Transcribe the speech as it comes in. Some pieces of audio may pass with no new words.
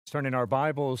Turning our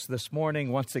Bibles this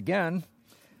morning once again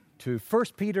to 1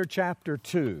 Peter chapter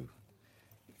 2.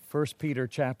 1 Peter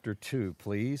chapter 2,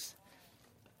 please.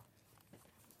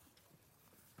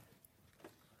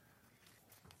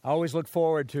 I always look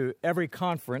forward to every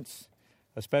conference,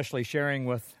 especially sharing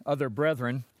with other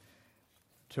brethren,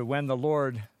 to when the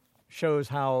Lord shows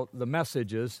how the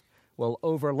messages will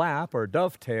overlap or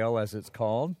dovetail, as it's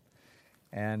called.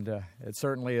 And it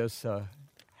certainly is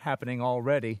happening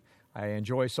already. I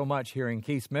enjoy so much hearing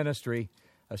Keith's ministry,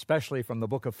 especially from the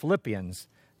book of Philippians,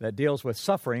 that deals with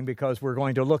suffering, because we're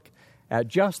going to look at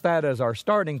just that as our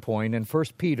starting point in 1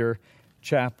 Peter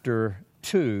chapter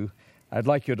 2. I'd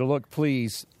like you to look,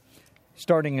 please,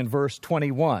 starting in verse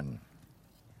 21.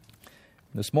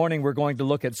 This morning we're going to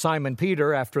look at Simon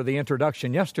Peter after the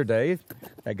introduction yesterday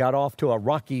that got off to a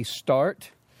rocky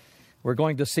start. We're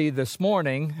going to see this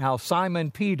morning how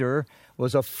Simon Peter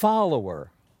was a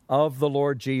follower of the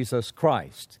Lord Jesus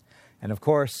Christ. And of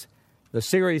course, the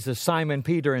series is Simon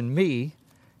Peter and Me.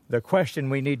 The question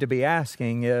we need to be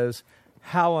asking is,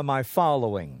 how am I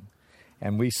following?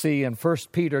 And we see in 1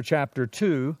 Peter chapter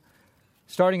 2,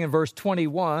 starting in verse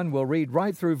 21, we'll read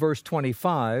right through verse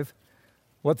 25,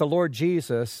 what the Lord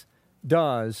Jesus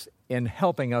does in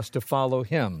helping us to follow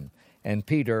Him. And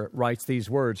Peter writes these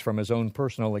words from his own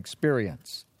personal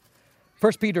experience.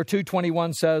 1 Peter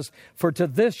 2:21 says, "For to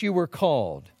this you were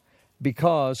called,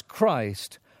 because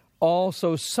Christ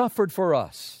also suffered for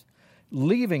us,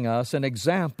 leaving us an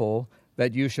example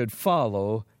that you should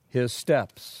follow His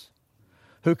steps,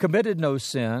 who committed no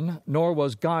sin, nor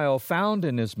was guile found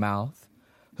in His mouth,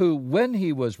 who, when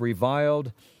He was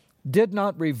reviled, did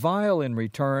not revile in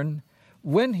return.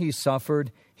 When He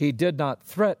suffered, He did not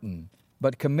threaten,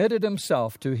 but committed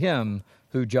Himself to Him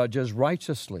who judges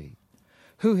righteously,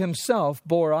 who Himself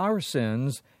bore our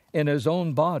sins in His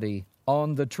own body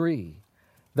on the tree,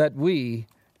 that we,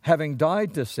 having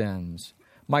died to sins,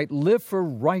 might live for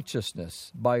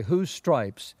righteousness, by whose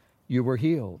stripes you were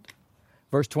healed."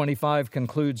 Verse 25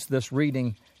 concludes this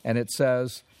reading, and it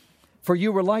says, "For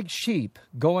you were like sheep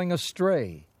going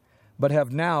astray, but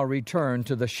have now returned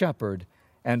to the shepherd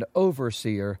and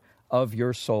overseer of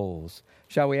your souls."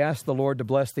 Shall we ask the Lord to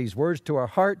bless these words to our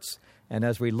hearts, and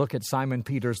as we look at Simon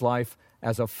Peter's life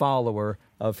as a follower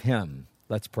of Him?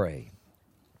 Let's pray.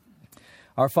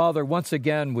 Our Father, once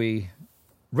again we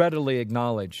readily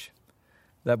acknowledge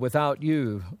that without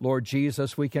You, Lord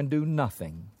Jesus, we can do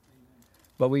nothing.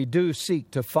 But we do seek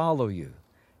to follow You.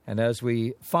 And as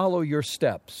we follow Your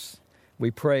steps, we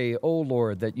pray, O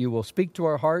Lord, that You will speak to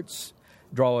our hearts,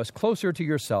 draw us closer to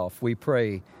Yourself. We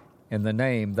pray in the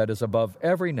name that is above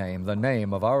every name, the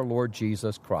name of our Lord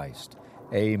Jesus Christ.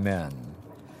 Amen.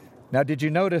 Now, did you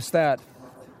notice that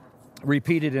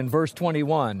repeated in verse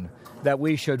 21, that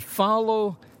we should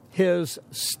follow His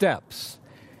steps?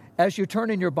 As you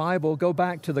turn in your Bible, go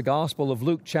back to the Gospel of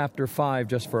Luke chapter 5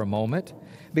 just for a moment,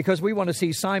 because we want to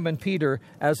see Simon Peter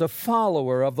as a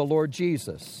follower of the Lord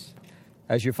Jesus.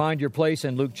 As you find your place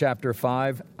in Luke chapter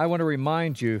 5, I want to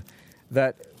remind you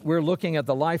that we're looking at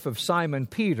the life of Simon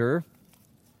Peter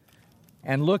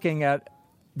and looking at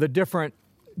the different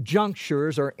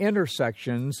junctures or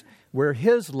intersections where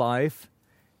his life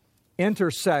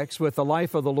intersects with the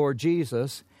life of the Lord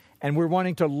Jesus, and we're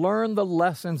wanting to learn the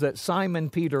lessons that Simon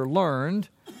Peter learned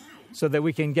so that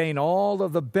we can gain all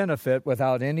of the benefit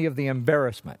without any of the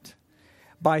embarrassment.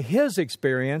 By his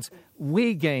experience,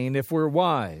 we gain if we're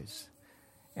wise.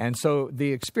 And so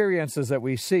the experiences that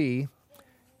we see,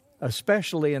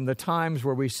 especially in the times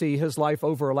where we see his life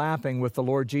overlapping with the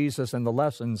Lord Jesus and the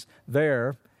lessons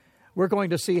there, we're going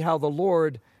to see how the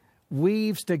Lord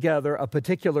weaves together a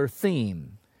particular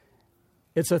theme.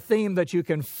 It's a theme that you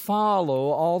can follow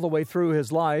all the way through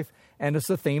his life, and it's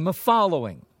the theme of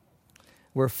following.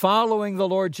 We're following the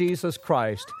Lord Jesus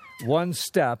Christ one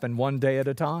step and one day at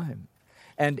a time.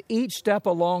 And each step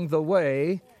along the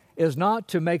way is not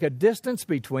to make a distance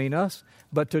between us,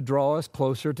 but to draw us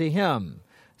closer to Him.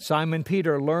 Simon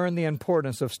Peter learned the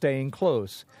importance of staying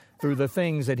close through the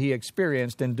things that he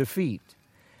experienced in defeat.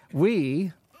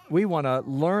 We want to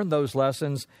learn those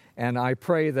lessons, and I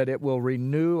pray that it will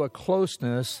renew a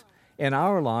closeness in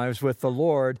our lives with the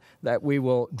Lord, that we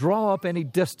will draw up any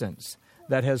distance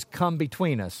that has come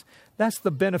between us. That's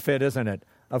the benefit, isn't it,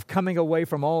 of coming away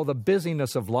from all the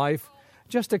busyness of life,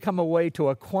 just to come away to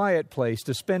a quiet place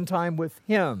to spend time with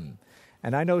Him.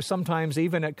 And I know sometimes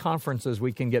even at conferences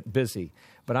we can get busy,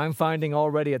 but I'm finding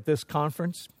already at this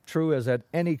conference, true as at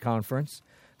any conference,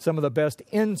 some of the best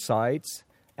insights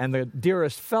and the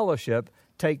dearest fellowship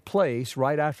take place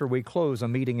right after we close a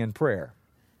meeting in prayer.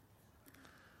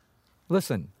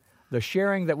 Listen, the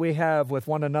sharing that we have with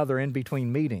one another in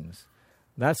between meetings,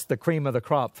 That's the cream of the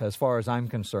crop as far as I'm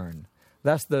concerned.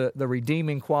 That's the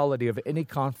redeeming quality of any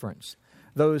conference.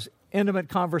 Those intimate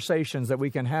conversations that we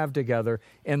can have together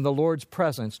in the Lord's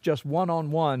presence, just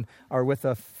one-on-one or with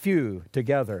a few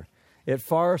together. It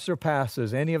far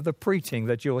surpasses any of the preaching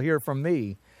that you'll hear from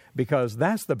me, because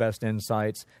that's the best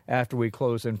insights after we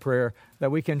close in prayer,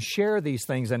 that we can share these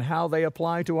things and how they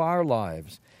apply to our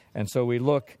lives. And so we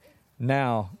look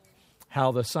now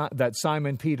how that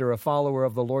Simon Peter, a follower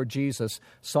of the Lord Jesus,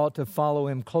 sought to follow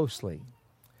him closely.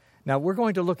 Now we're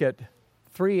going to look at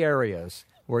 3 areas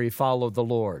where he followed the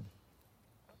Lord.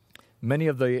 Many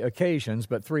of the occasions,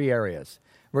 but 3 areas.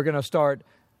 We're going to start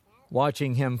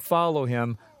watching him follow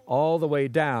him all the way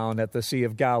down at the Sea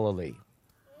of Galilee.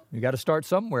 You got to start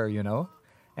somewhere, you know.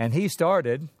 And he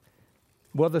started,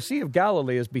 well, the Sea of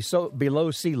Galilee is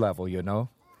below sea level, you know.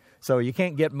 So you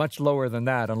can't get much lower than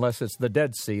that unless it's the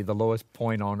Dead Sea, the lowest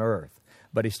point on earth.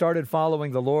 But he started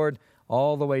following the Lord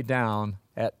all the way down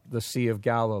at the Sea of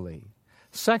Galilee.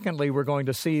 Secondly, we're going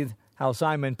to see how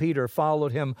Simon Peter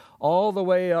followed him all the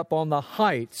way up on the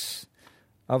heights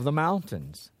of the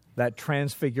mountains, that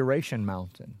Transfiguration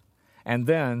mountain. And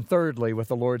then, thirdly, with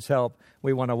the Lord's help,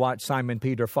 we want to watch Simon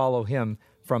Peter follow him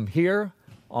from here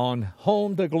on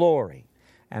home to glory.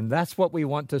 And that's what we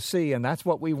want to see, and that's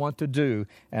what we want to do,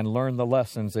 and learn the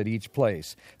lessons at each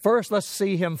place. First, let's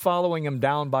see him following him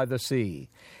down by the sea.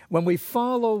 When we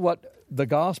follow what the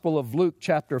Gospel of Luke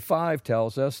chapter 5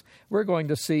 tells us, we're going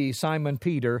to see Simon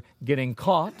Peter getting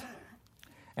caught,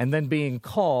 and then being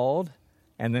called,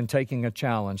 and then taking a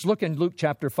challenge. Look in Luke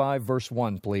chapter 5, verse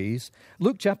 1, please.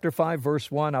 Luke chapter 5,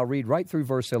 verse 1, I'll read right through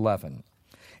verse 11.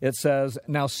 It says,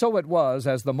 "Now so it was,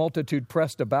 as the multitude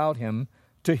pressed about him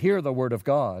to hear the word of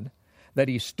God, that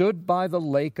he stood by the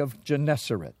lake of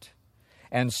Gennesaret,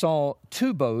 and saw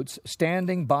 2 boats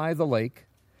standing by the lake,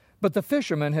 but the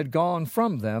fishermen had gone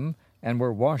from them and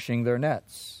were washing their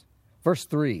nets." Verse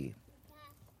 3,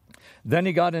 "Then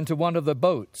he got into one of the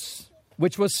boats,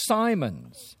 which was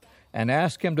Simon's, and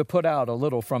asked him to put out a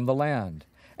little from the land.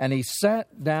 And he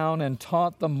sat down and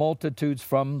taught the multitudes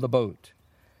from the boat.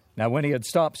 Now when he had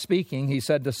stopped speaking, he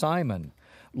said to Simon,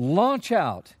 'Launch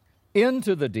out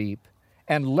into the deep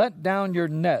and let down your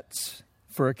nets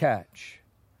for a catch.'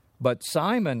 But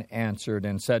Simon answered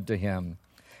and said to him,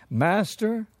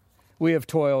 'Master, we have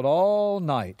toiled all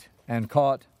night and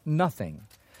caught nothing.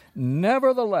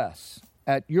 Nevertheless,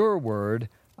 at your word,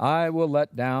 I will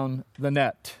let down the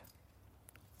net.'"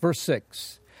 Verse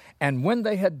 6, "And when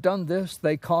they had done this,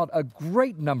 they caught a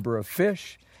great number of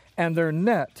fish, and their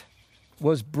net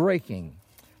was breaking.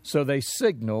 So they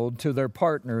signaled to their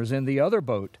partners in the other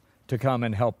boat to come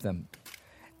and help them.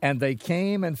 And they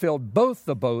came and filled both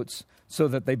the boats so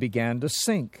that they began to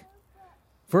sink."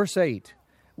 Verse 8,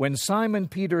 "When Simon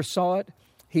Peter saw it,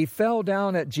 he fell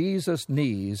down at Jesus'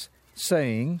 knees,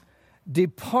 saying,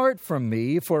 'Depart from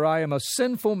me, for I am a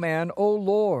sinful man, O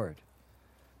Lord.'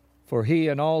 For he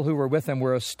and all who were with him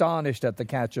were astonished at the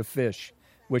catch of fish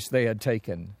which they had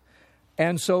taken.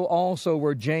 And so also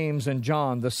were James and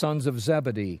John, the sons of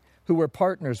Zebedee, who were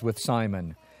partners with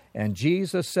Simon. And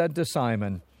Jesus said to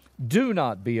Simon, 'Do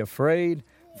not be afraid.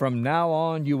 From now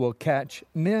on you will catch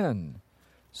men.'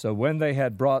 So when they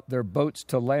had brought their boats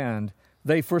to land,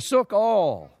 they forsook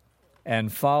all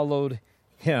and followed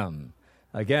him."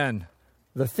 Again,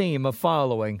 the theme of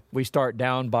following, we start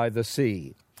down by the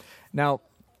sea. Now,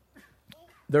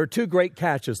 there are 2 great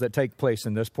catches that take place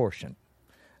in this portion.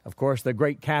 Of course, the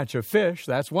great catch of fish,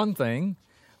 that's one thing,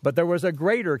 but there was a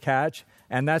greater catch,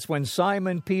 and that's when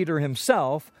Simon Peter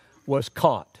himself was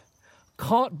caught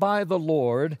by the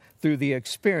Lord through the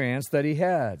experience that he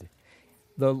had.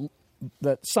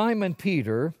 That Simon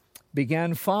Peter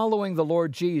began following the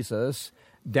Lord Jesus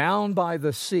down by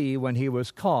the sea when he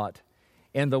was caught,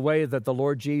 in the way that the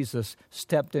Lord Jesus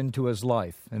stepped into his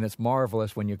life, and it's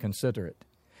marvelous when you consider it.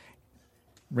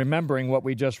 Remembering what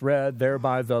we just read there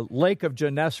by the Lake of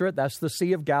Gennesaret, that's the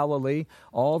Sea of Galilee,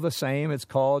 all the same. It's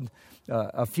called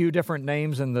a few different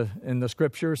names in the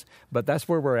Scriptures, but that's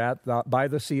where we're at, by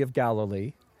the Sea of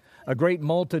Galilee. A great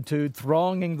multitude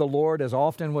thronging the Lord, as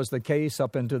often was the case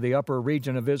up into the upper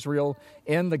region of Israel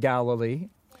in the Galilee.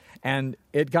 And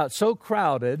it got so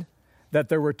crowded that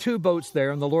there were 2 boats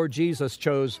there, and the Lord Jesus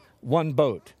chose one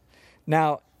boat.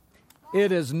 Now,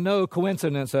 it is no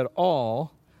coincidence at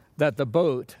all that the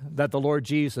boat that the Lord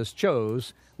Jesus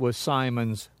chose was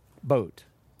Simon's boat.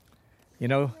 You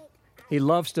know, he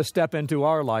loves to step into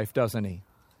our life, doesn't he?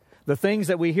 The things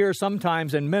that we hear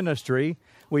sometimes in ministry,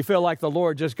 we feel like the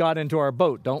Lord just got into our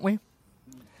boat, don't we?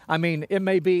 I mean, it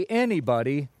may be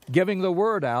anybody giving the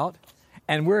word out,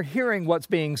 and we're hearing what's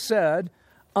being said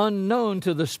unknown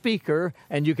to the speaker,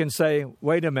 and you can say,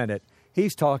 wait a minute,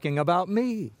 he's talking about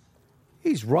me.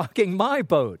 He's rocking my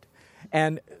boat.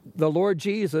 And the Lord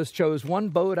Jesus chose one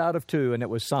boat out of two, and it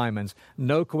was Simon's.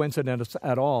 No coincidence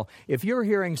at all. If you're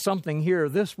hearing something here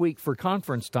this week for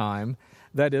conference time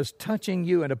that is touching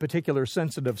you in a particular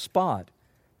sensitive spot,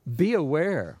 be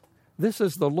aware. This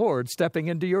is the Lord stepping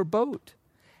into your boat.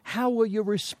 How will you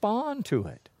respond to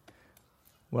it?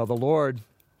 Well, the Lord,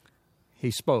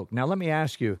 he spoke. Now, let me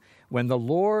ask you, when the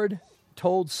Lord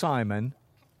told Simon,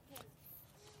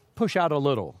 push out a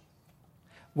little,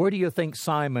 where do you think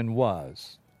Simon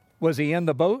was? Was he in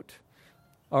the boat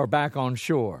or back on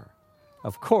shore?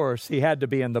 Of course, he had to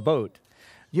be in the boat.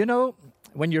 You know,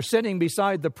 when you're sitting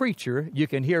beside the preacher, you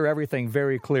can hear everything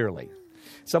very clearly.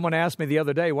 Someone asked me the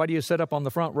other day, why do you sit up on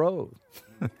the front row?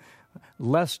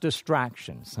 Less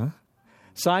distractions, huh?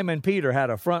 Simon Peter had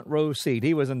a front row seat.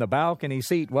 He was in the balcony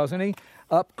seat, wasn't he?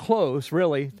 Up close,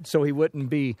 really, so he wouldn't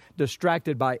be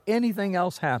distracted by anything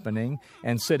else happening,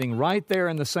 and sitting right there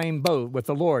in the same boat with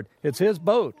the Lord. It's his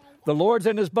boat. The Lord's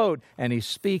in his boat, and he's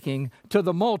speaking to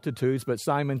the multitudes, but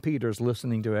Simon Peter's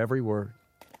listening to every word.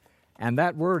 And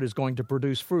that word is going to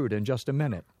produce fruit in just a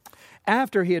minute.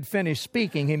 After he had finished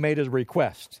speaking, he made his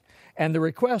request. And the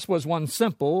request was one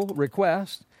simple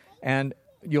request, and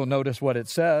you'll notice what it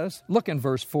says. Look in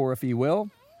verse 4, if you will.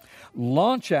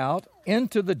 Launch out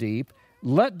into the deep,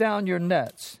 let down your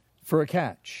nets for a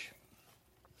catch.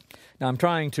 Now, I'm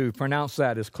trying to pronounce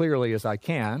that as clearly as I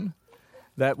can,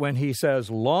 that when he says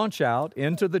launch out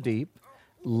into the deep,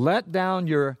 let down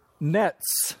your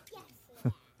nets.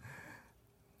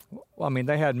 Well, I mean,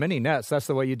 they had many nets. That's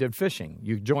the way you did fishing.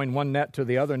 You join one net to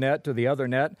the other net to the other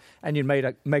net, and you'd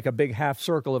make a big half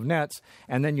circle of nets,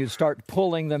 and then you'd start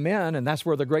pulling them in, and that's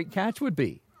where the great catch would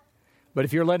be. But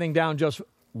if you're letting down just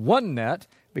one net,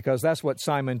 because that's what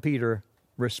Simon Peter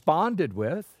responded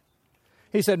with,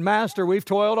 he said, Master, we've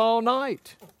toiled all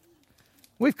night.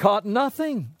 We've caught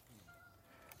nothing.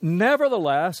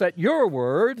 Nevertheless, at your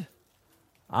word,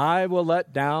 I will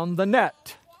let down the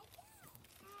net.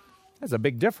 That's a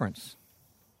big difference.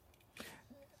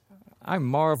 I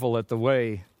marvel at the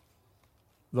way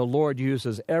the Lord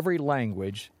uses every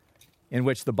language in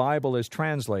which the Bible is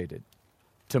translated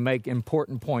to make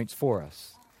important points for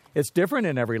us. It's different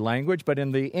in every language, but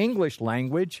in the English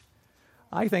language,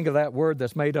 I think of that word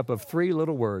that's made up of three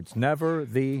little words,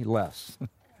 nevertheless.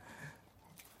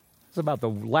 It's about the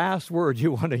last word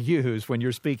you want to use when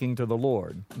you're speaking to the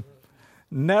Lord.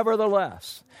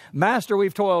 Nevertheless. Master,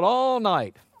 we've toiled all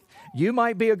night. You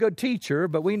might be a good teacher,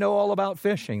 but we know all about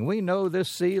fishing. We know this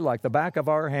sea like the back of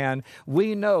our hand.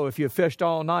 We know if you fished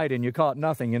all night and you caught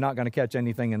nothing, you're not going to catch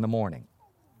anything in the morning.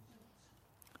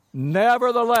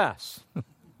 Nevertheless.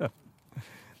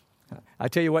 I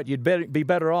tell you what, you'd be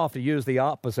better off to use the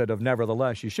opposite of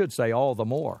nevertheless. You should say all the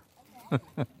more.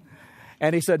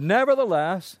 And he said,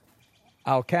 nevertheless,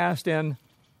 I'll cast in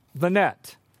the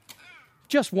net.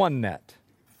 Just one net.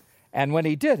 And when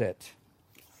he did it,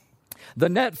 the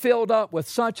net filled up with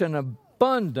such an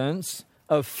abundance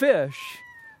of fish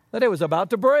that it was about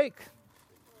to break.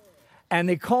 And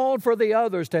he called for the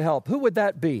others to help. Who would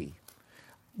that be?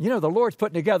 You know, the Lord's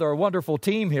putting together a wonderful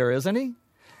team here, isn't he?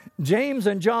 James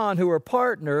and John, who are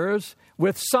partners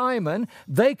with Simon,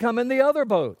 they come in the other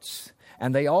boats.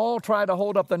 And they all try to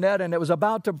hold up the net, and it was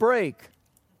about to break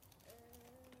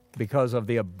because of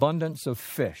the abundance of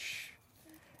fish.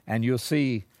 And you'll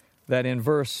see that in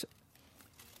verse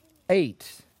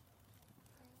 8,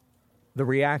 the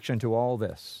reaction to all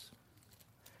this.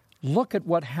 Look at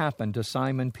what happened to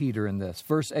Simon Peter in this.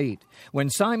 Verse 8, when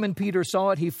Simon Peter saw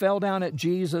it, he fell down at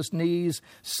Jesus' knees,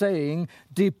 saying,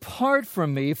 depart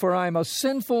from me, for I am a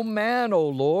sinful man, O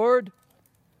Lord.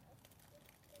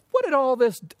 What did all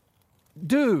this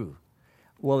do?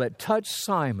 Well, it touched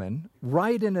Simon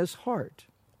right in his heart.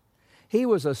 He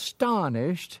was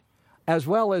astonished as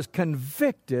well as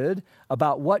convicted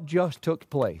about what just took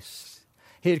place.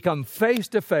 He had come face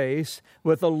to face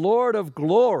with the Lord of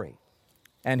glory,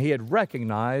 and he had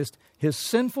recognized his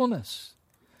sinfulness.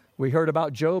 We heard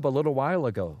about Job a little while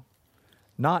ago.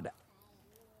 Not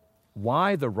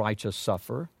why the righteous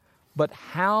suffer, but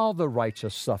how the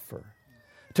righteous suffer.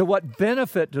 To what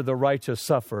benefit do the righteous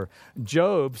suffer?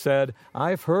 Job said,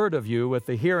 I've heard of you with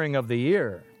the hearing of the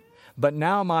ear, but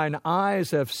now mine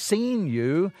eyes have seen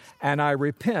you, and I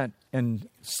repent in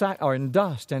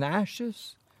dust and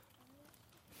ashes.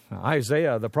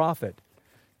 Isaiah the prophet,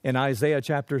 in Isaiah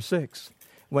chapter 6,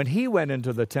 when he went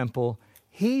into the temple,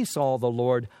 he saw the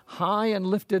Lord high and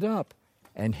lifted up,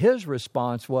 And his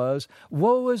response was,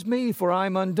 "Woe is me, for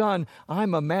I'm undone.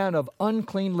 I'm a man of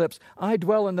unclean lips. I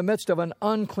dwell in the midst of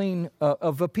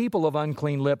a people of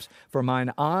unclean lips, for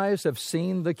mine eyes have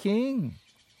seen the King."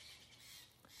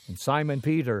 And Simon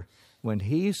Peter, when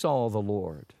he saw the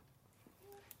Lord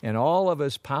in all of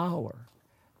his power,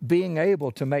 being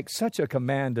able to make such a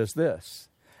command as this,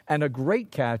 and a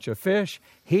great catch of fish,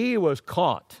 he was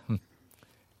caught.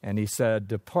 And he said,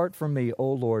 "Depart from me,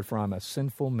 O Lord, for I'm a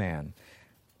sinful man."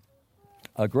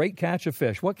 A great catch of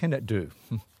fish, what can it do?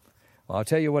 Well, I'll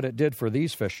tell you what it did for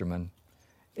these fishermen.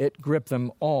 It gripped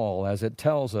them all, as it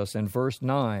tells us in verse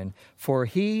 9. "For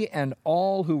he and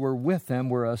all who were with him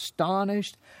were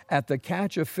astonished at the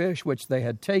catch of fish which they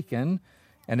had taken."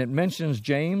 And it mentions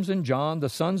James and John, the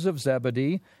sons of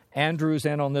Zebedee. Andrew's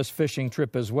in on this fishing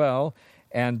trip as well.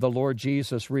 And the Lord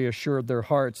Jesus reassured their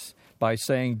hearts by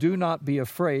saying, "Do not be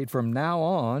afraid. From now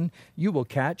on, you will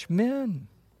catch men."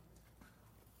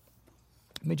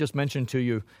 Let me just mention to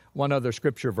you one other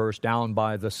scripture verse down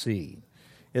by the sea.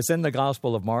 It's in the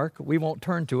Gospel of Mark. We won't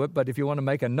turn to it, but if you want to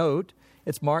make a note,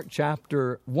 it's Mark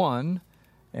chapter 1,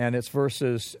 and it's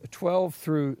verses 12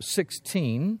 through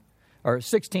 16, or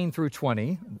 16 through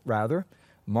 20, rather.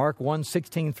 Mark 1,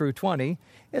 16 through 20.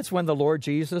 It's when the Lord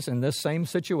Jesus, in this same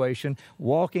situation,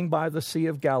 walking by the Sea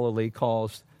of Galilee,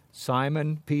 calls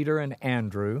Simon, Peter, and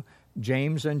Andrew,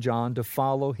 James and John to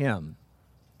follow him.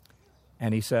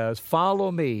 And he says,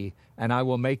 "Follow me, and I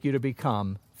will make you to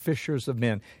become fishers of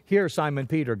men." Here, Simon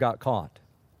Peter got caught.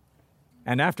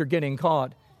 And after getting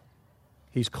caught,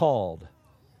 he's called.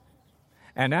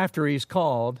 And after he's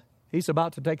called, he's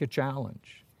about to take a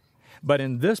challenge. But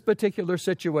in this particular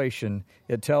situation,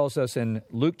 it tells us in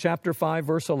Luke chapter 5,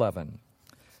 verse 11,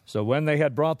 "So when they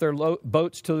had brought their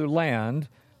boats to land,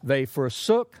 they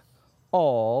forsook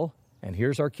all," and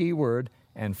here's our key word,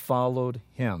 "and followed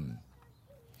him."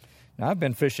 Now, I've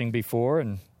been fishing before,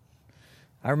 and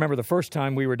I remember the first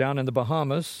time we were down in the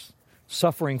Bahamas,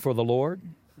 suffering for the Lord.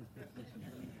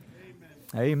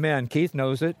 Amen. Keith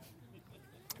knows it.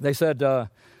 They said,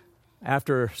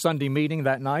 after Sunday meeting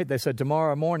that night, they said,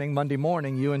 "Tomorrow morning, Monday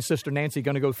morning, you and Sister Nancy are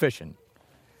going to go fishing."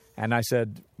 And I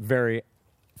said, very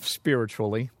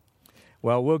spiritually,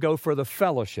 "Well, we'll go for the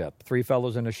fellowship." 3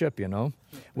 fellows in a ship, you know.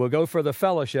 "We'll go for the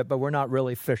fellowship, but we're not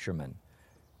really fishermen."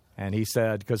 And he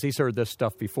said, because he's heard this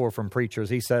stuff before from preachers,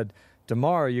 he said,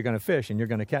 "Tomorrow you're going to fish and you're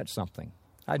going to catch something."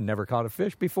 I'd never caught a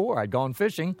fish before. I'd gone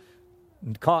fishing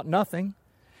and caught nothing.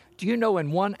 Do you know,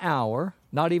 in 1 hour,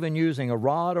 not even using a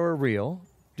rod or a reel,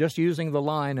 just using the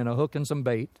line and a hook and some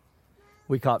bait,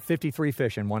 we caught 53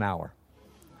 fish in 1 hour.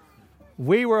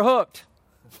 We were hooked.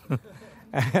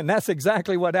 And that's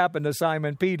exactly what happened to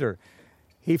Simon Peter.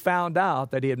 He found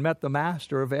out that he had met the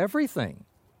master of everything,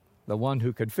 the one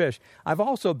who could fish. I've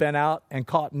also been out and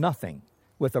caught nothing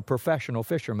with a professional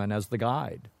fisherman as the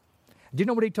guide. Do you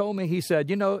know what he told me? He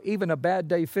said, even a bad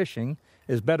day fishing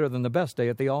is better than the best day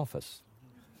at the office.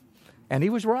 And he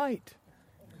was right.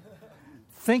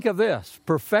 Think of this,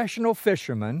 professional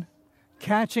fishermen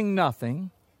catching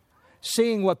nothing,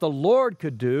 seeing what the Lord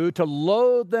could do to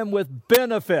load them with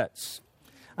benefits.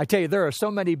 I tell you, there are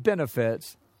so many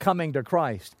benefits coming to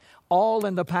Christ, all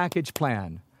in the package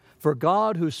plan. "For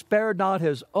God, who spared not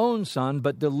his own Son,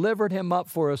 but delivered him up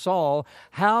for us all,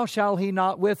 how shall he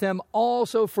not with him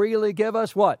also freely give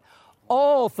us" what?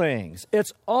 All things.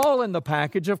 It's all in the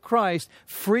package of Christ,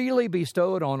 freely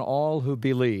bestowed on all who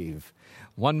believe.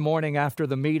 One morning after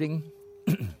the meeting,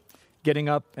 getting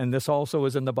up, and this also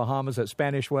is in the Bahamas at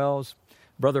Spanish Wells,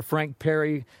 Brother Frank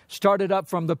Perry started up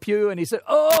from the pew and he said,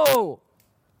 "Oh!"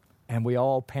 And we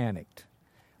all panicked.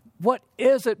 "What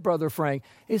is it, Brother Frank?"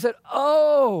 He said,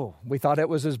 "Oh!" We thought it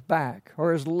was his back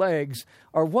or his legs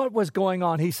or what was going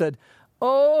on. He said,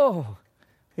 "Oh!"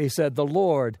 He said, "The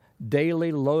Lord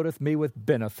daily loadeth me with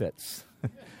benefits."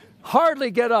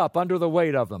 Hardly get up under the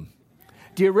weight of them.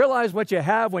 Do you realize what you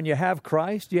have when you have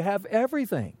Christ? You have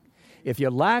everything. If you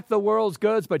lack the world's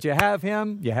goods, but you have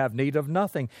him, you have need of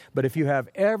nothing. But if you have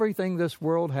everything this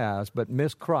world has, but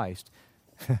miss Christ,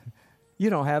 you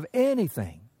don't have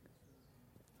anything.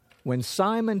 When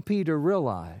Simon Peter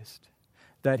realized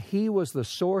that he was the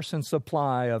source and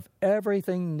supply of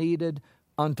everything needed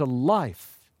unto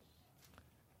life,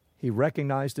 he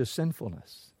recognized his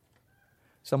sinfulness.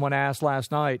 Someone asked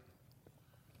last night,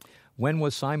 when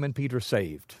was Simon Peter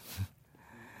saved?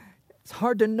 It's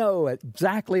hard to know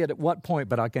exactly at what point,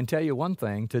 but I can tell you one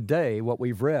thing. Today, what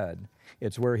we've read,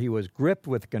 it's where he was gripped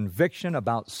with conviction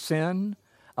about sin,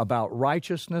 about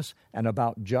righteousness, and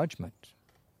about judgment.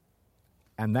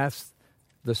 And that's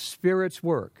the Spirit's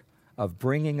work of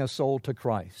bringing a soul to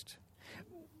Christ.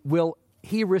 Will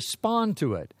he respond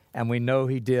to it? And we know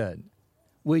he did.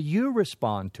 Will you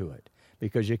respond to it?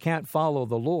 Because you can't follow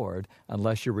the Lord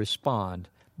unless you respond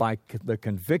by the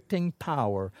convicting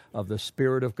power of the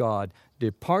Spirit of God.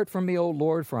 Depart from me, O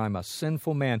Lord, for I'm a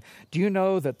sinful man. Do you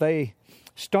know that they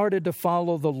started to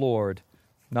follow the Lord,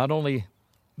 not only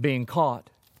being caught,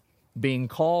 being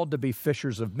called to be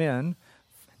fishers of men?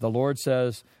 The Lord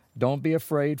says, don't be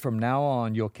afraid, from now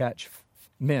on you'll catch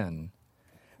men.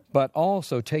 But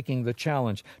also taking the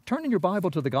challenge. Turn in your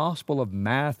Bible to the Gospel of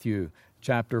Matthew,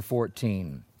 chapter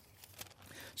 14.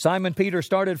 Simon Peter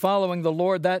started following the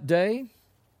Lord that day,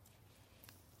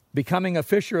 becoming a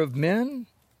fisher of men,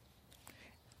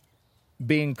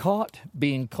 being caught,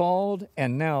 being called,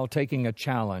 and now taking a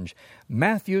challenge.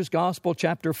 Matthew's Gospel,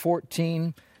 chapter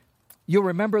 14, you'll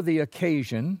remember the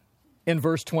occasion in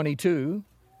verse 22.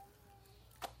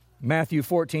 Matthew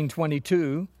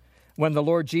 14:22, when the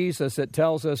Lord Jesus, it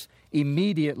tells us,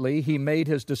 immediately he made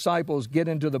his disciples get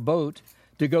into the boat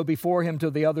to go before him to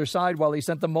the other side while he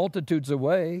sent the multitudes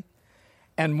away.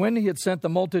 And when he had sent the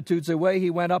multitudes away,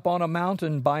 he went up on a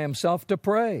mountain by himself to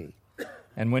pray.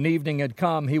 And when evening had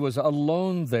come, he was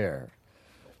alone there.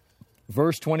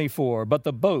 Verse 24, but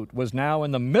the boat was now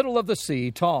in the middle of the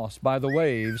sea, tossed by the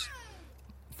waves,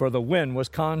 for the wind was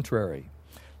contrary.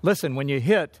 Listen, when you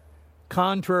hit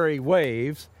contrary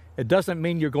waves, it doesn't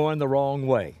mean you're going the wrong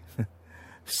way.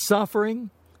 Suffering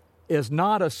is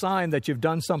not a sign that you've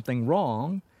done something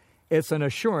wrong. It's an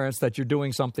assurance that you're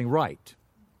doing something right.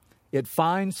 It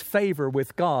finds favor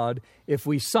with God if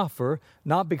we suffer,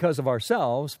 not because of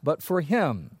ourselves, but for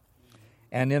Him.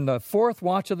 And in the fourth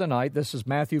watch of the night, this is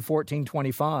Matthew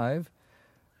 14:25,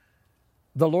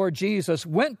 the Lord Jesus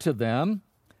went to them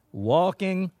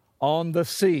walking on the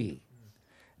sea.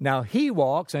 Now, He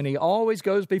walks, and He always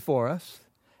goes before us,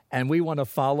 and we want to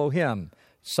follow Him.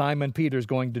 Simon Peter's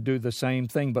going to do the same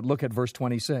thing, but look at verse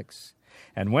 26.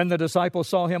 And when the disciples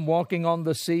saw Him walking on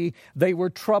the sea, they were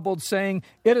troubled, saying,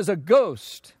 "It is a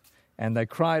ghost." And they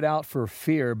cried out for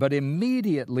fear. But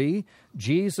immediately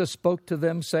Jesus spoke to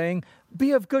them, saying,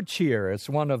 "Be of good cheer." It's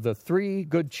one of the three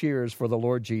good cheers for the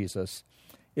Lord Jesus.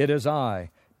 "It is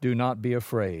I. Do not be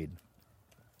afraid."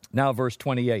 Now verse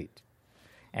 28.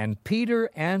 And Peter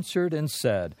answered and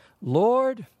said,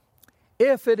 "Lord,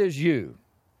 if it is you,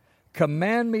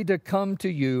 command me to come to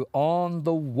you on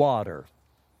the water."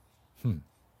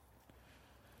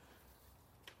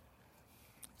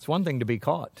 It's one thing to be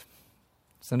caught.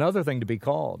 It's another thing to be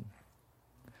called.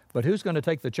 But who's going to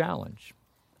take the challenge?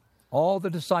 All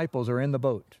the disciples are in the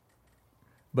boat.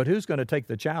 But who's going to take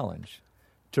the challenge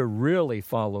to really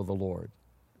follow the Lord?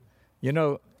 You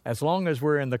know, as long as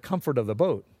we're in the comfort of the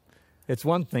boat, it's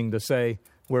one thing to say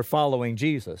we're following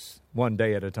Jesus one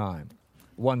day at a time,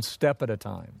 one step at a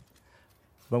time.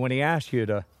 But when He asks you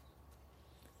to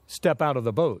step out of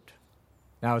the boat,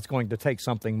 now it's going to take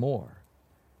something more.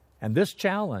 And this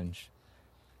challenge,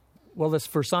 well, it's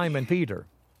for Simon Peter.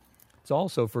 It's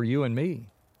also for you and me.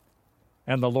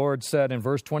 And the Lord said in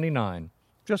verse 29,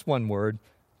 just one word,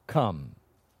 "Come."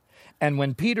 And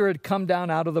when Peter had come down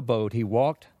out of the boat, he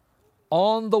walked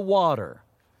on the water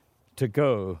to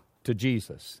go to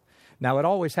Jesus. Now, it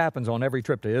always happens on every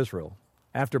trip to Israel.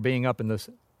 After being up in the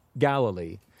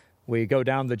Galilee, we go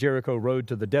down the Jericho road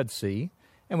to the Dead Sea,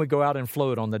 and we go out and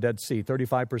float on the Dead Sea,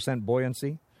 35%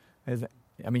 buoyancy.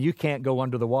 I mean, you can't go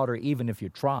under the water even if you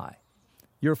try.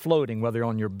 You're floating, whether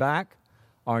on your back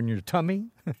or on your tummy.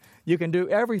 You can do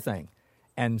everything.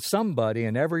 And somebody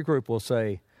in every group will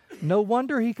say, "No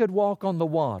wonder he could walk on the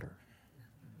water."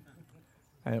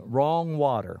 Wrong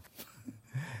water.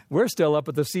 We're still up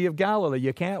at the Sea of Galilee.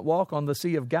 You can't walk on the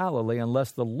Sea of Galilee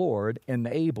unless the Lord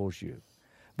enables you.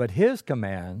 But His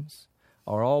commands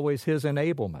are always His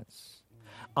enablements.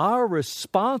 Our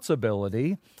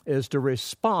responsibility is to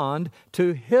respond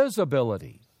to His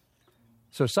ability.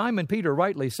 So Simon Peter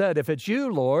rightly said, "If it's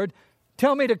you, Lord,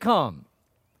 tell me to come."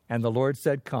 And the Lord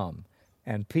said, "Come."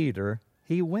 And Peter,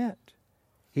 he went.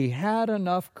 He had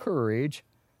enough courage.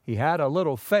 He had a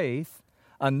little faith,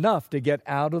 enough to get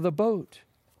out of the boat.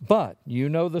 But you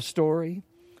know the story.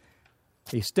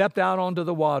 He stepped out onto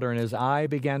the water, and his eye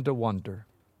began to wander.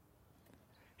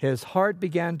 His heart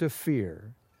began to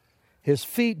fear. His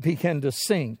feet began to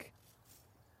sink,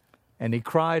 and he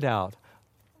cried out.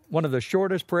 One of the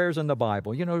shortest prayers in the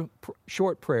Bible. You know,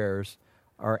 short prayers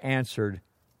are answered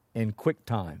in quick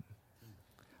time.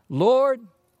 "Lord,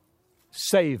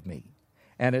 save me."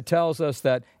 And it tells us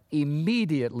that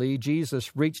immediately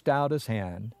Jesus reached out His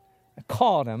hand,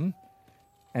 caught him,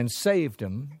 and saved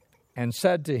him, and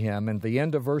said to him, in the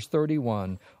end of verse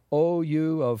 31, "O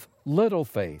you of little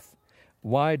faith,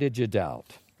 why did you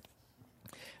doubt?"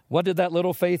 What did that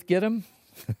little faith get him?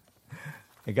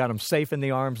 He got them safe in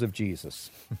the arms of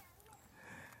Jesus.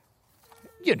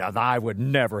 You know, I would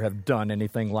never have done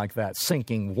anything like that,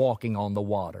 sinking, walking on the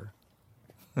water.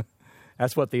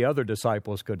 That's what the other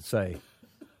disciples could say.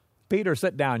 Peter,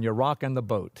 sit down, you're rocking the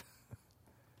boat.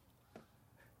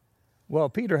 Well,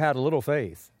 Peter had a little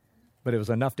faith, but it was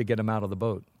enough to get him out of the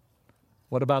boat.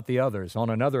 What about the others? On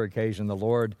another occasion, the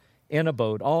Lord, in a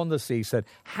boat on the sea, said,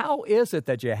 how is it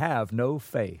that you have no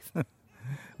faith?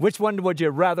 Which one would you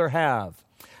rather have?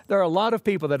 There are a lot of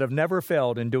people that have never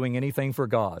failed in doing anything for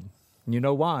God. And you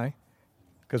know why?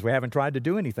 Because we haven't tried to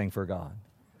do anything for God.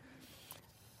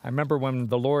 I remember when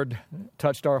the Lord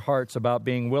touched our hearts about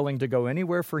being willing to go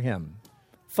anywhere for Him.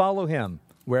 Follow Him.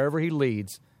 Wherever He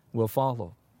leads, we'll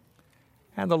follow.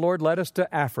 And the Lord led us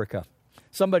to Africa.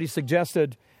 Somebody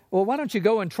suggested, well, why don't you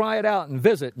go and try it out and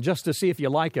visit just to see if you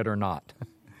like it or not?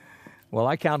 Well,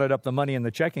 I counted up the money in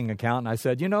the checking account and I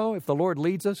said, you know, if the Lord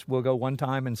leads us, we'll go one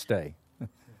time and stay.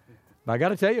 But I got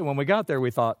to tell you, when we got there, we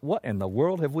thought, what in the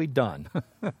world have we done?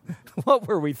 What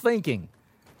were we thinking?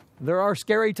 There are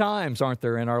scary times, aren't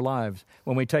there, in our lives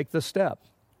when we take the step.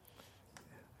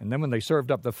 And then when they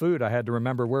served up the food, I had to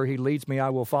remember, where He leads me, I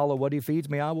will follow. What He feeds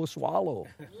me, I will swallow.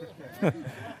 There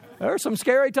are some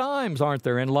scary times, aren't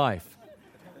there, in life?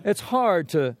 It's hard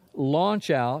to launch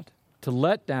out, to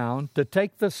let down, to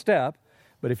take the step.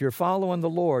 But if you're following the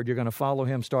Lord, you're going to follow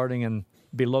Him starting in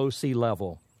below sea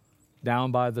level,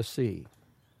 down by the sea.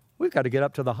 We've got to get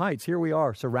up to the heights. Here we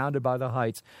are, surrounded by the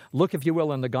heights. Look, if you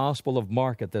will, in the Gospel of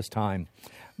Mark at this time.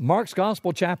 Mark's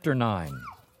Gospel, chapter 9.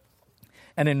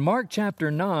 And in Mark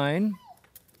chapter 9,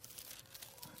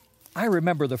 I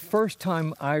remember the first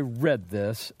time I read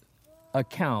this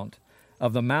account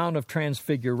of the Mount of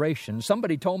Transfiguration.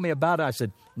 Somebody told me about it. I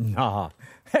said, nah,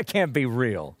 that can't be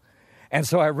real. And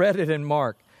so I read it in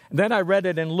Mark. Then I read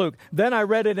it in Luke. Then I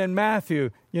read it in Matthew.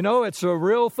 You know, it's a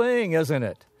real thing, isn't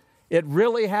it? It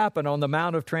really happened on the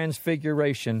Mount of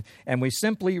Transfiguration. And we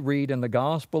simply read in the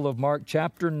Gospel of Mark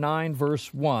chapter 9,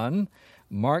 verse 1,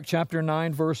 Mark chapter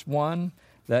 9, verse 1,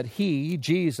 that He,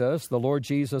 Jesus, the Lord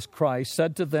Jesus Christ,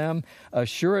 said to them,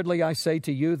 assuredly I say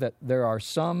to you that there are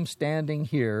some standing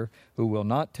here who will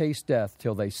not taste death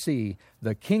till they see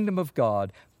the kingdom of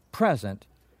God present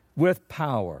with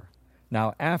power.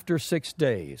 Now, after 6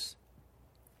 days,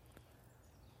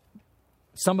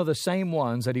 some of the same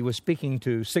ones that He was speaking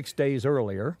to 6 days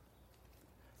earlier,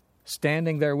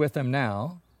 standing there with Him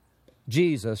now,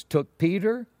 Jesus took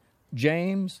Peter,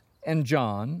 James, and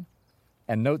John,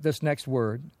 and note this next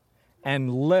word,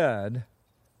 and led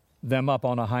them up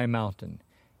on a high mountain.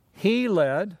 He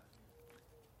led,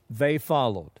 they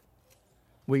followed.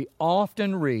 We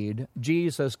often read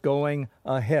Jesus going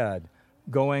ahead,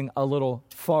 going a little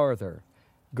farther,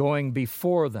 going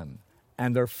before them,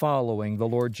 and they're following the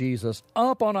Lord Jesus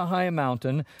up on a high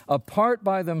mountain, apart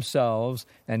by themselves,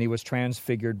 and He was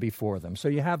transfigured before them. So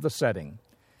you have the setting.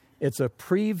 It's a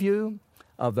preview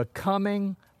of the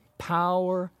coming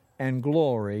power and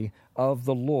glory of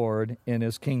the Lord in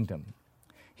His kingdom.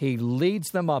 He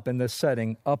leads them up in this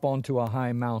setting up onto a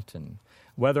high mountain.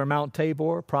 Whether Mount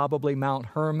Tabor, probably Mount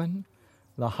Hermon,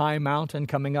 the high mountain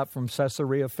coming up from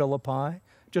Caesarea Philippi,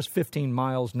 just 15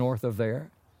 miles north of there.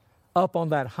 Up on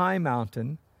that high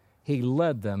mountain, He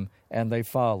led them and they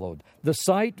followed. The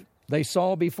sight they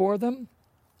saw before them,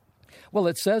 well,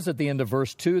 it says at the end of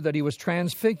verse 2 that He was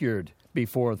transfigured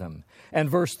before them. And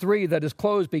verse 3, that His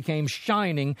clothes became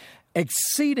shining,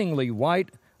 exceedingly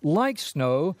white, like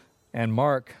snow. And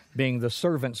Mark, being the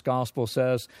servant's gospel,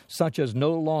 says, such as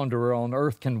no launderer on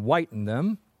earth can whiten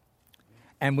them.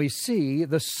 And we see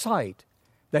the sight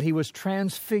that He was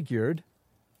transfigured.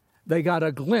 They got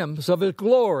a glimpse of His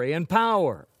glory and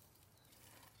power.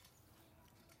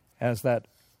 As that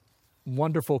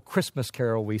wonderful Christmas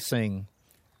carol we sing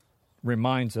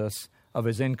reminds us of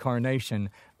His incarnation,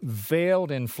 veiled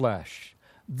in flesh.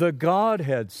 The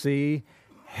Godhead see,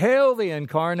 hail the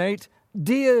incarnate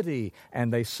deity.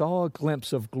 And they saw a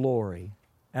glimpse of glory,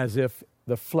 as if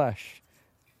the flesh,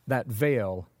 that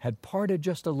veil, had parted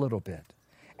just a little bit.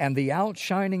 And the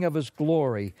outshining of His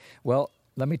glory, well,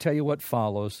 let me tell you what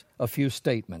follows, a few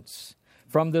statements.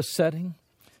 From this setting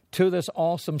to this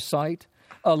awesome sight,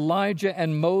 Elijah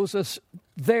and Moses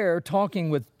there talking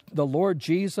with the Lord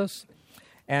Jesus,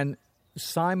 and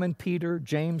Simon, Peter,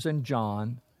 James, and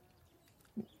John,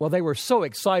 well, they were so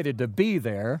excited to be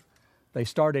there, they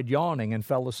started yawning and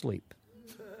fell asleep.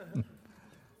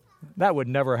 That would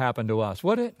never happen to us,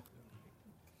 would it?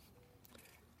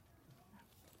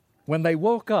 When they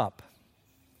woke up,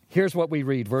 here's what we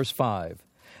read, verse 5.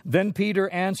 Then Peter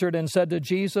answered and said to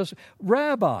Jesus,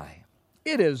 Rabbi,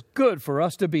 it is good for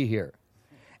us to be here.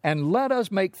 And let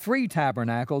us make 3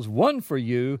 tabernacles, one for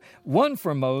you, one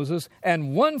for Moses,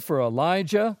 and one for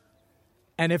Elijah.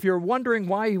 And if you're wondering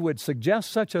why he would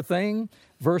suggest such a thing,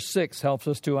 verse 6 helps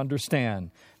us to understand.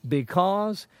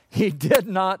 Because he did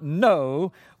not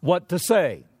know what to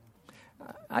say.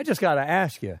 I just got to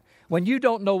ask you, when you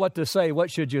don't know what to say, what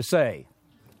should you say?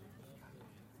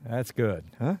 That's good,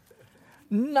 huh?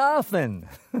 Nothing.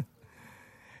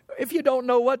 If you don't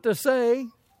know what to say,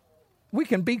 we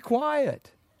can be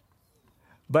quiet.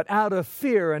 But out of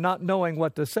fear and not knowing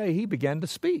what to say, he began to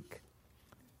speak.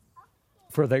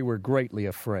 For they were greatly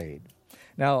afraid.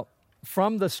 Now,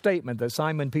 from the statement that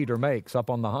Simon Peter makes up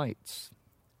on the heights,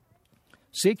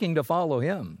 seeking to follow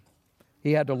him,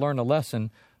 he had to learn a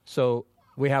lesson, so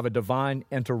we have a divine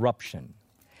interruption.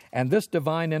 And this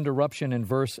divine interruption in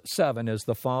verse 7 is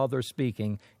the Father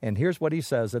speaking, and here's what he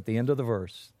says at the end of the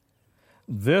verse.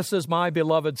 This is my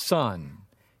beloved Son.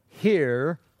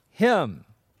 Hear him.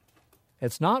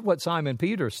 It's not what Simon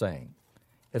Peter's saying.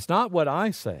 It's not what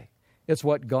I say. It's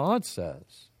what God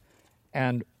says.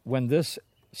 And when this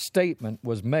statement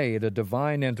was made, a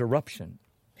divine interruption,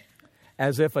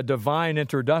 as if a divine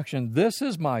introduction, this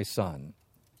is my Son,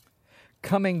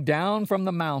 coming down from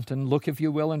the mountain, look if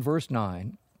you will in verse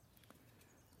 9.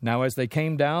 Now as they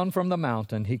came down from the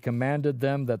mountain, he commanded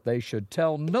them that they should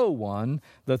tell no one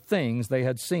the things they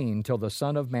had seen till the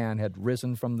Son of Man had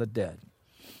risen from the dead.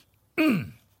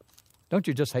 Don't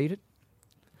you just hate it?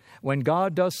 When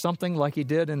God does something like he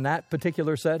did in that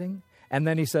particular setting, and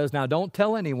then he says, now don't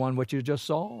tell anyone what you just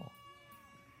saw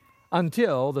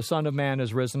until the Son of Man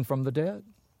is risen from the dead.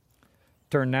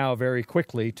 Turn now very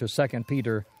quickly to 2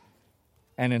 Peter,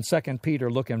 and in 2 Peter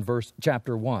look in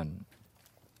chapter 1.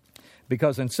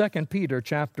 Because in 2 Peter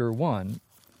chapter 1,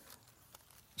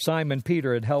 Simon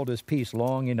Peter had held his peace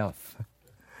long enough.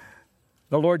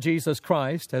 The Lord Jesus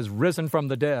Christ has risen from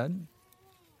the dead,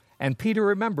 and Peter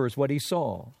remembers what he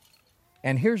saw.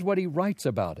 And here's what he writes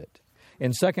about it.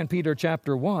 In 2 Peter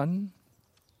chapter 1,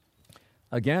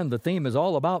 again, the theme is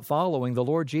all about following the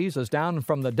Lord Jesus down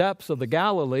from the depths of the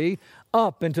Galilee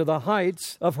up into the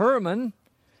heights of Hermon.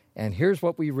 And here's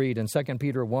what we read in 2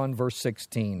 Peter 1, verse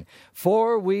 16.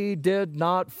 For we did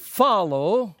not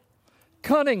follow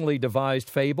cunningly devised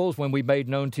fables when we made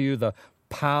known to you the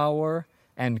power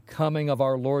and coming of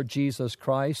our Lord Jesus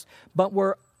Christ, but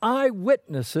were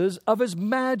eyewitnesses of his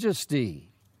majesty.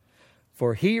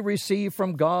 For he received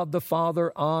from God the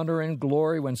Father honor and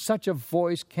glory when such a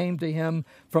voice came to him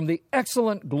from the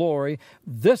excellent glory,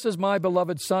 this is my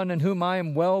beloved Son in whom I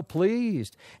am well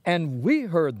pleased. And we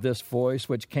heard this voice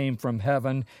which came from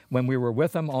heaven when we were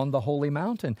with him on the holy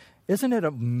mountain. Isn't it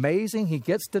amazing he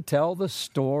gets to tell the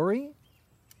story?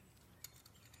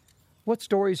 What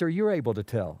stories are you able to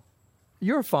tell?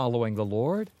 You're following the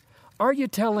Lord. Are you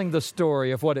telling the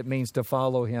story of what it means to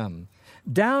follow him?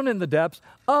 Down in the depths,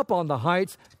 up on the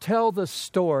heights, tell the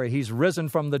story. He's risen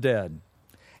from the dead.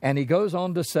 And he goes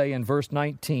on to say in verse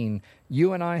 19,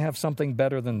 you and I have something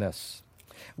better than this.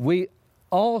 We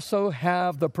also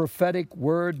have the prophetic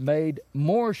word made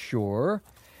more sure,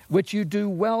 which you do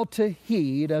well to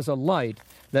heed as a light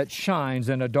that shines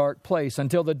in a dark place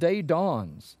until the day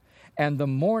dawns and the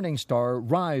morning star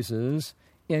rises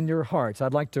in your hearts.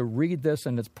 I'd like to read this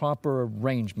in its proper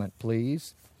arrangement,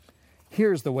 please.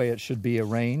 Here's the way it should be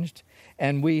arranged.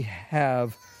 And we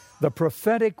have the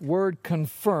prophetic word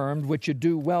confirmed, which you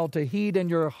do well to heed in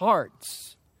your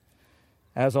hearts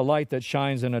as a light that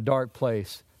shines in a dark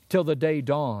place till the day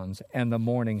dawns and the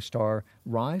morning star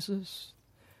rises.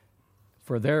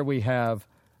 For there we have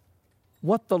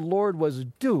what the Lord was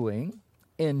doing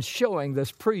in showing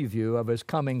this preview of his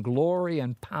coming glory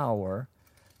and power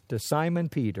to Simon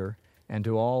Peter and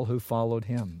to all who followed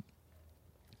him.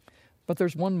 But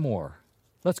there's one more.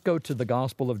 Let's go to the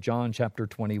Gospel of John chapter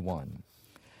 21.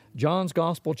 John's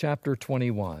Gospel chapter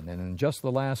 21, and in just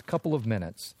the last couple of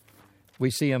minutes,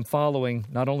 we see him following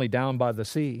not only down by the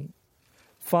sea,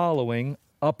 following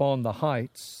up on the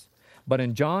heights, but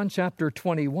in John chapter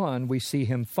 21, we see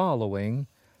him following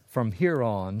from here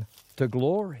on to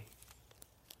glory.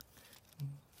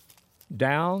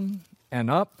 Down and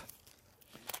up.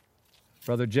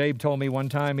 Brother Jabe told me one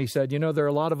time, he said, there are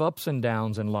a lot of ups and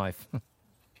downs in life.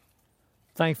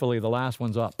 Thankfully, the last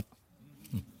one's up.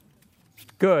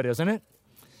 Good, isn't it?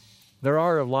 There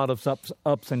are a lot of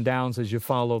ups and downs as you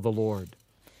follow the Lord.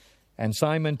 And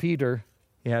Simon Peter,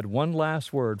 he had one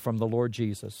last word from the Lord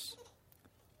Jesus.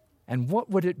 And what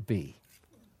would it be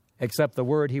except the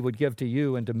word he would give to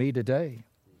you and to me today?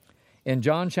 In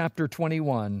John chapter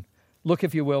 21, look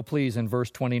if you will please in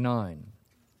verse 29.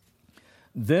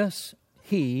 This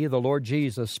he, the Lord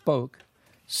Jesus, spoke,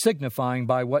 signifying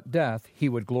by what death he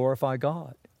would glorify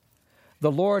God.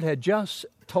 The Lord had just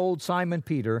told Simon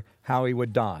Peter how he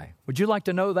would die. Would you like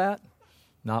to know that?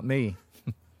 Not me.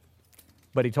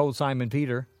 But he told Simon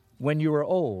Peter, when you are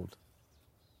old,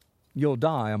 you'll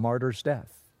die a martyr's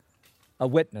death, a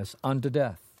witness unto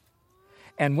death.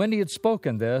 And when he had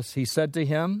spoken this, he said to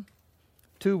him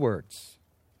 2 words,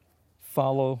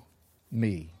 follow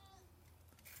me.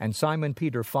 And Simon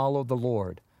Peter followed the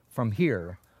Lord from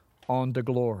here on to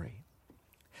glory.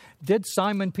 Did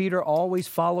Simon Peter always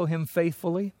follow him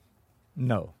faithfully?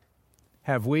 No.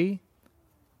 Have we?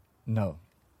 No.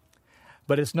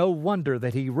 But it's no wonder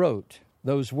that he wrote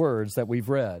those words that we've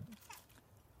read,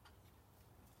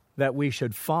 that we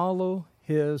should follow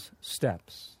his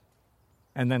steps.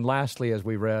 And then lastly, as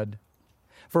we read,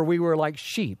 for we were like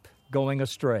sheep going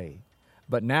astray,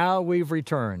 but now we've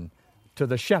returned to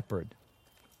the shepherd,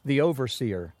 the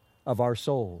overseer of our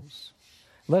souls.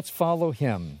 Let's follow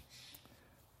him.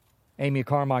 Amy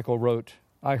Carmichael wrote,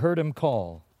 I heard him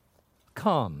call,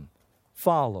 come,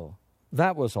 follow,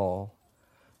 that was all.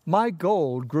 My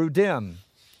gold grew dim,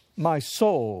 my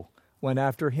soul went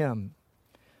after him.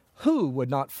 Who would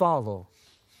not follow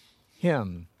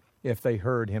him if they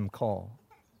heard him call?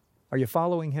 Are you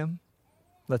following him?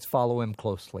 Let's follow him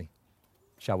closely.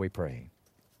 Shall we pray?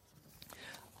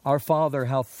 Our Father,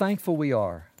 how thankful we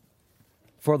are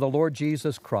for the Lord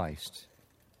Jesus Christ,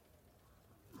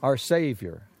 our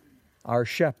Savior, our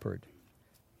shepherd,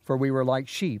 for we were like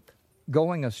sheep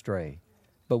going astray,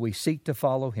 but we seek to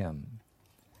follow him.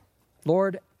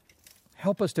 Lord,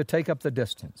 help us to take up the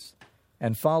distance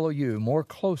and follow you more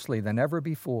closely than ever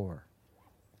before.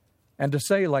 And to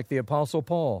say, like the Apostle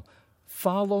Paul,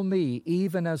 follow me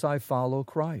even as I follow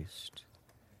Christ.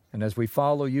 And as we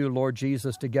follow you, Lord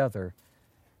Jesus, together,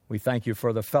 we thank you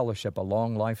for the fellowship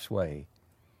along life's way,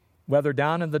 whether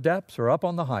down in the depths or up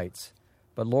on the heights.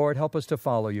 But Lord, help us to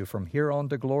follow you from here on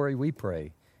to glory, we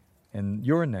pray. In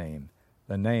your name,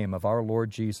 the name of our Lord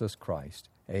Jesus Christ.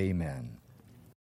 Amen.